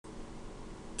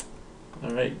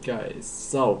Alright guys,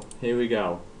 so here we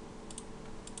go.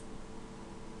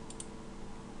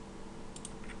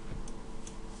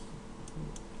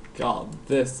 Got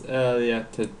this earlier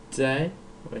today,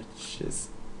 which is...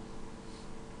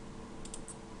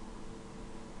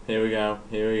 Here we go,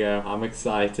 I'm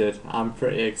excited. I'm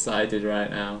pretty excited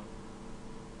right now.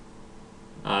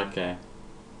 Okay.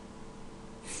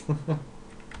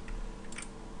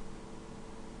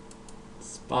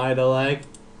 Spider leg.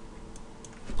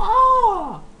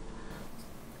 Ah!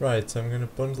 Right, so I'm going to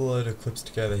bundle a load of clips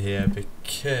together here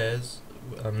because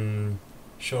I'm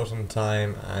short on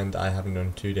time and I haven't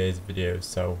done 2 days of videos,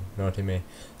 so naughty me.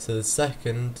 So the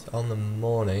second, on the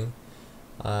morning,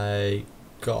 I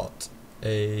got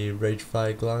a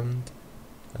Ragefire gland.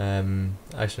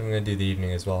 Actually I'm going to do the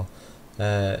evening as well.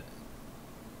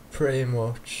 Pretty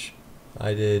much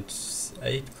I did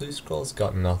 8 clue scrolls,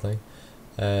 got nothing.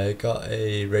 Got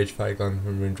a Ragefire gland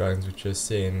from Rune Dragons, which you're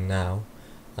seeing now,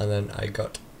 and then I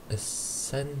got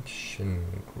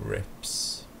Ascension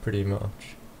grips, pretty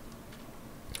much.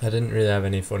 I didn't really have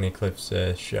any funny clips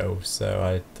to show, so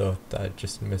I thought I'd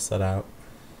just miss that out.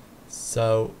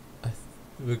 So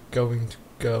we're going to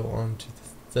go on to the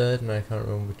third, and I can't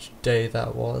remember which day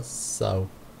that was, so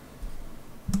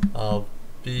I'll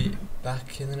be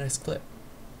back in the next clip.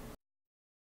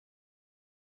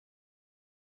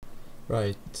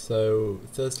 Right, so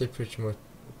Thursday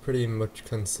pretty much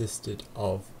consisted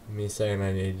of me saying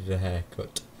I needed a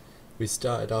haircut. We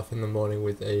started off in the morning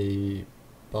with a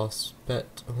boss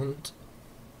pet hunt.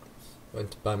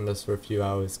 Went to Bandos for a few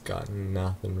hours, got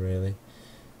nothing really.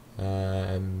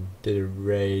 Did a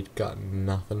raid, got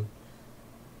nothing.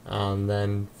 And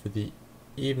then for the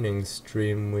evening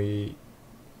stream we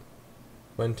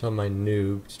went on my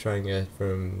noob to try and get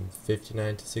from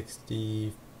 59 to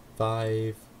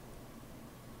 65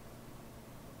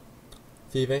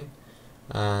 thieving,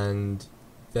 and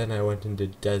then I went and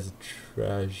did Desert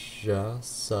Treasure,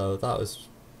 so that was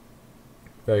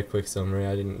very quick summary.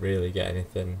 I didn't really get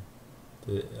anything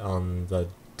on the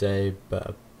day, but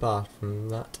apart from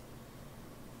that,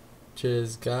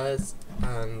 cheers guys,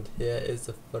 and here is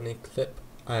a funny clip.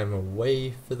 I am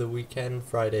away for the weekend,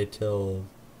 Friday till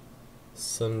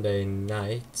Sunday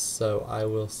night, so I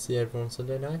will see everyone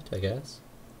Sunday night, I guess.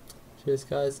 Cheers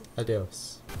guys,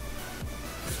 adios.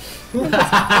 What the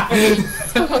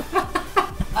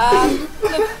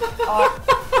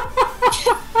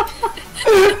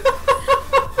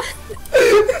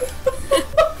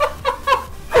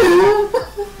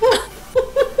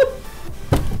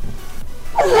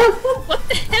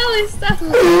hell is that?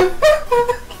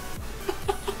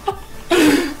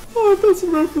 Oh, that's a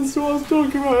reference to what I was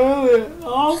talking about earlier.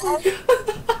 Oh my god.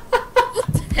 What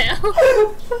the hell?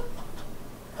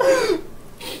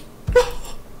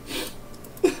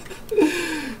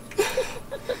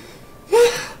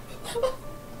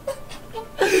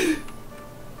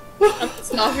 I'm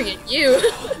just laughing at you.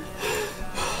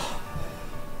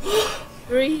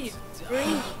 Breathe,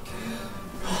 breathe.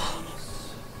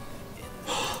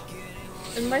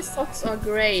 And my socks are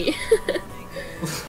grey.